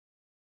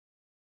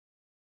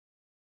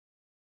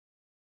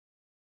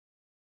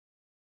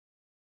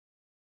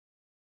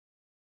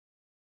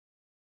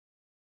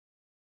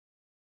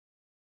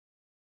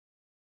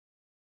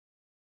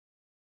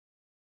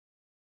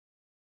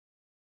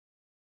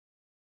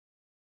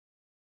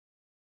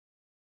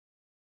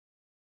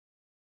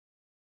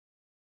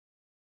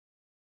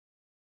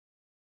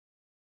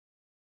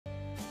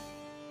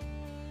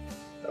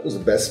That was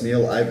the best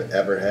meal I've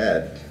ever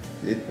had.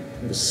 It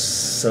was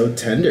so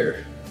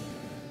tender.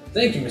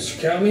 Thank you, Mr.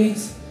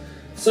 Cowmeans.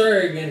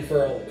 Sorry again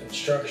for all the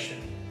construction.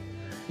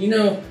 You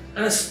know,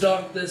 I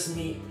stalked this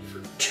meat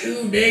for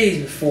 2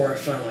 days before I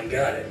finally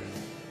got it.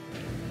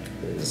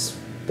 It was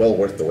well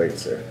worth the wait,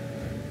 sir.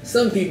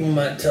 Some people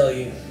might tell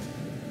you,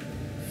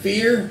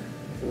 fear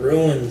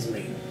ruins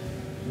me.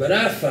 But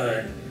I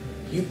find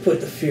you put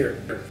the fear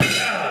of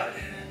God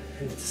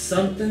into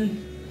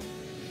something,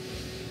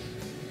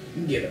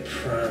 you get a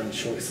prime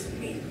choice of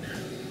meat.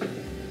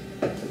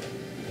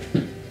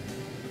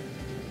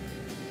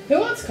 Who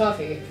wants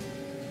coffee?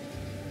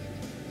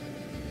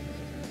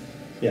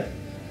 Yeah.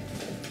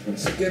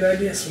 That's a good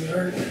idea,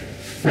 sweetheart.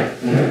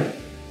 Dad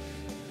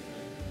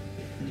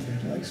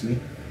likes me.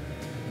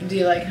 Do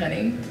you like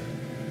honey?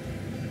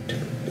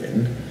 Never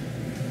been.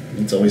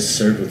 It's always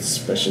served with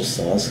special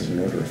sauces and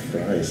order of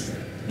fries.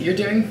 You're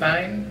doing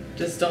fine.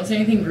 Just don't say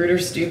anything rude or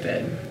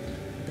stupid.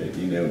 But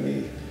you know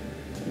me.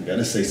 I'm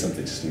gonna say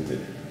something stupid.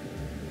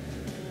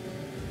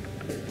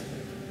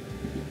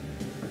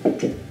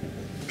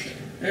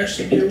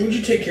 Ashley, dear, would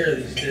you take care of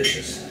these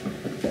dishes?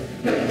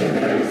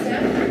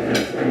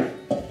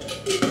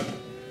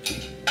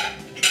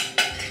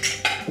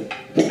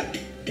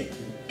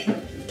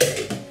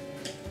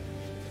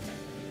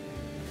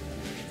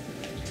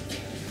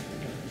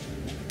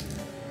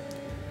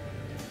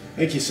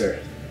 Thank you, sir.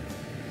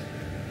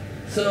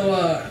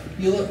 So,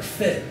 you look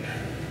fit.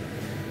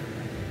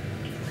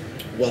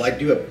 Well, I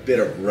do a bit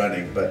of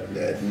running, but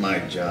at my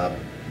job,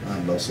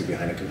 I'm mostly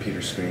behind a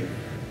computer screen.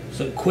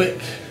 So quick,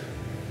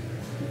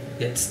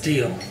 yet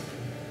still,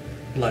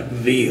 like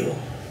veal.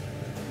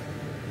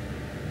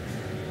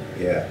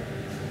 Yeah.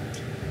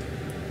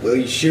 Well,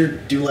 you sure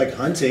do like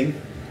hunting.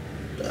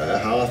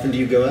 How often do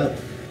you go out?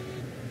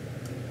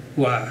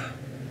 Why?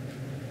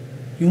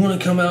 You want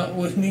to come out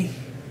with me?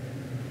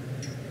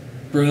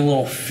 Bring a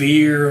little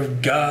fear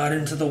of God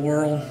into the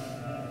world?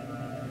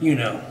 You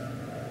know,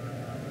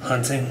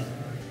 hunting.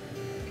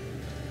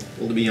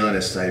 Well, to be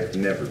honest, I've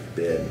never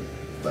been,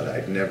 but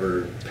I'd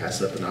never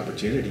pass up an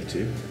opportunity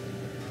to.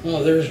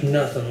 Oh, there's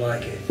nothing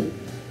like it.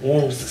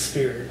 Warms the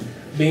spirit.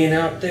 Being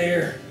out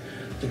there,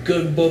 the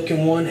good book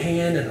in one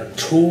hand and a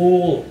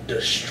tool of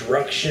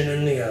destruction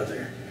in the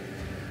other.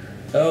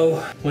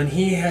 Oh, when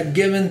he had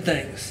given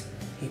thanks,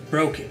 he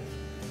broke it.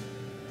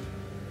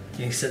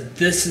 And he said,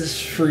 "This is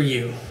for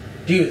you.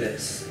 Do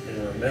this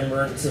in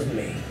remembrance of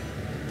me."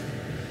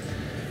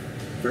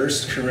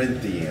 1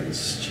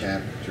 Corinthians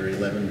chapter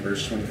 11,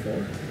 verse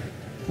 24.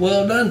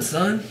 Well done,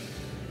 son.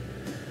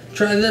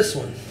 Try this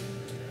one.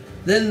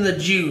 Then the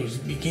Jews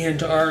began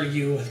to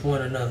argue with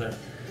one another,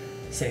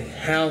 saying,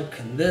 "How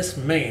can this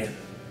man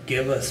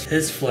give us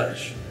his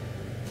flesh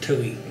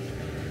to eat?"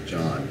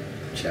 John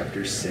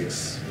chapter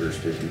 6, verse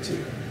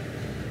 52.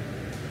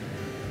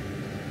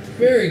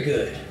 Very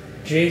good,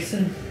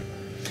 Jason.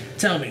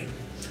 Tell me,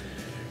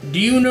 do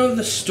you know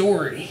the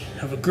story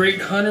of a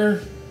great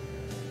hunter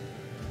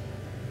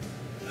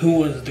who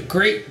was the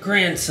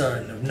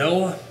great-grandson of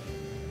Noah?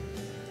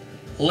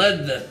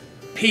 Led the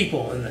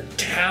people in the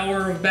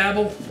Tower of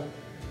Babel?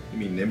 You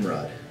mean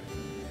Nimrod?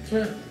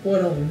 What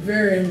a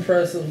very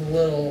impressive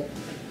little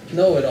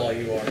know-it-all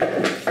you are.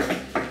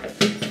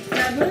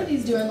 Dad, what are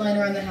these doing lying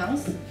around the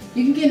house?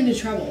 You can get into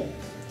trouble.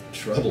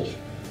 Trouble.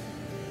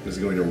 Is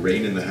it going to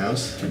rain in the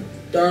house?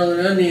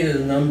 Darling, I needed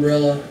an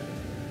umbrella.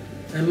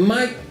 And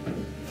Mike,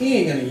 he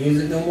ain't gonna use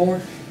it no more.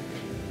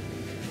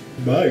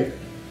 Mike?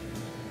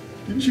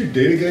 Didn't you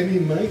date a guy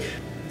named Mike?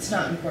 It's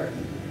not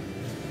important.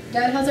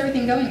 Dad, how's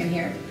everything going in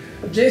here?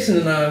 Jason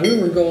and I, we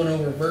were going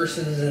over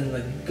verses in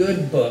the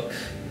good book.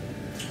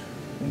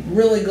 I'm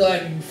really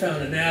glad you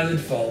found an avid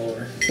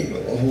follower.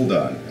 Well, hold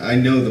on. I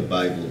know the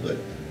Bible, but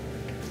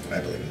I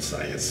believe in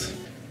science.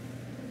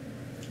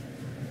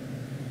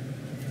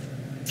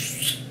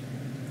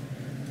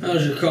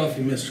 How's your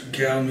coffee, Mr.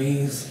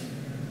 Cowmeans?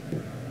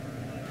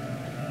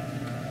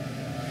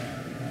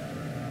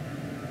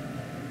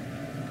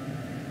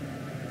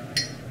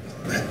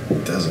 That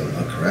doesn't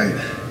look right.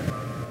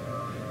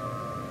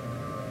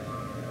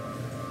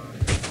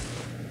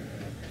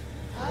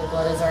 For the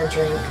blood is our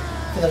drink,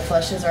 for the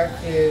flesh is our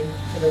food,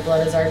 for the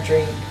blood is our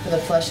drink, for the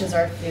flesh is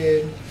our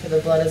food, for the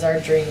blood is our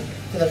drink,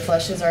 for the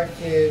flesh is our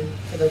food,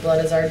 for the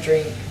blood is our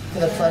drink, for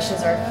the flesh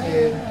is our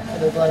food, for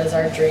the blood is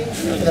our drink,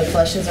 for the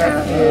flesh is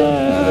our food,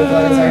 for the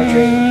blood is our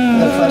drink,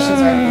 for the flesh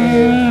is our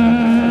food,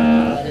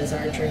 blood is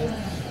our drink.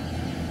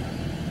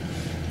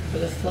 For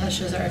the flesh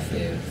is our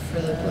food,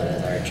 for the blood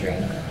is our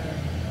drink.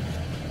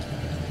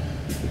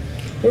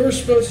 We were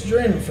supposed to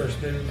drain him first,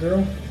 baby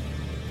girl.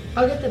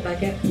 I'll get the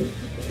bucket.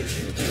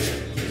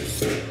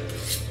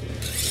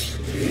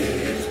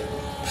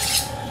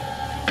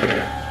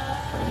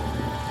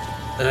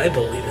 I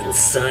believe in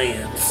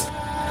science.